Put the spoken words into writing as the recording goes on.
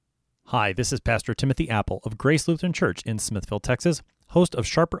Hi, this is Pastor Timothy Apple of Grace Lutheran Church in Smithville, Texas, host of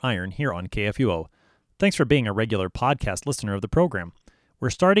Sharper Iron here on KFUO. Thanks for being a regular podcast listener of the program. We're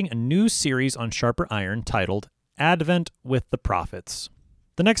starting a new series on Sharper Iron titled Advent with the Prophets.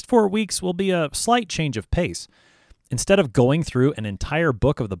 The next 4 weeks will be a slight change of pace. Instead of going through an entire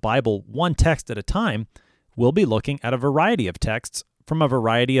book of the Bible one text at a time, we'll be looking at a variety of texts from a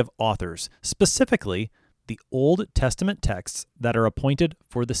variety of authors, specifically the Old Testament texts that are appointed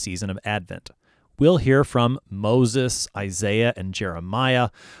for the season of Advent. We'll hear from Moses, Isaiah, and Jeremiah.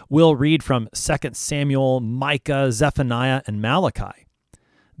 We'll read from 2 Samuel, Micah, Zephaniah, and Malachi.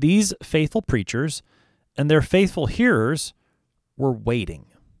 These faithful preachers and their faithful hearers were waiting.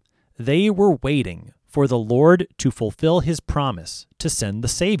 They were waiting for the Lord to fulfill his promise to send the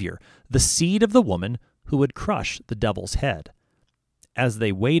Savior, the seed of the woman who would crush the devil's head. As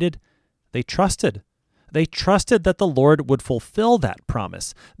they waited, they trusted. They trusted that the Lord would fulfill that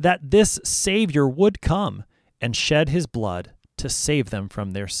promise, that this Savior would come and shed his blood to save them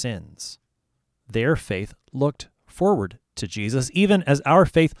from their sins. Their faith looked forward to Jesus, even as our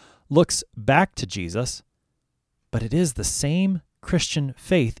faith looks back to Jesus, but it is the same Christian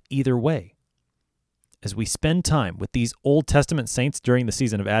faith either way. As we spend time with these Old Testament saints during the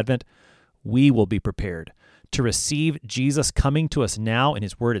season of Advent, we will be prepared to receive Jesus coming to us now in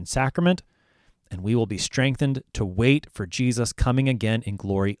his word and sacrament, and we will be strengthened to wait for Jesus coming again in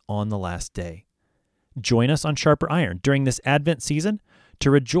glory on the last day. Join us on Sharper Iron during this Advent season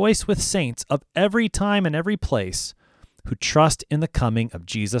to rejoice with saints of every time and every place who trust in the coming of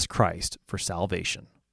Jesus Christ for salvation.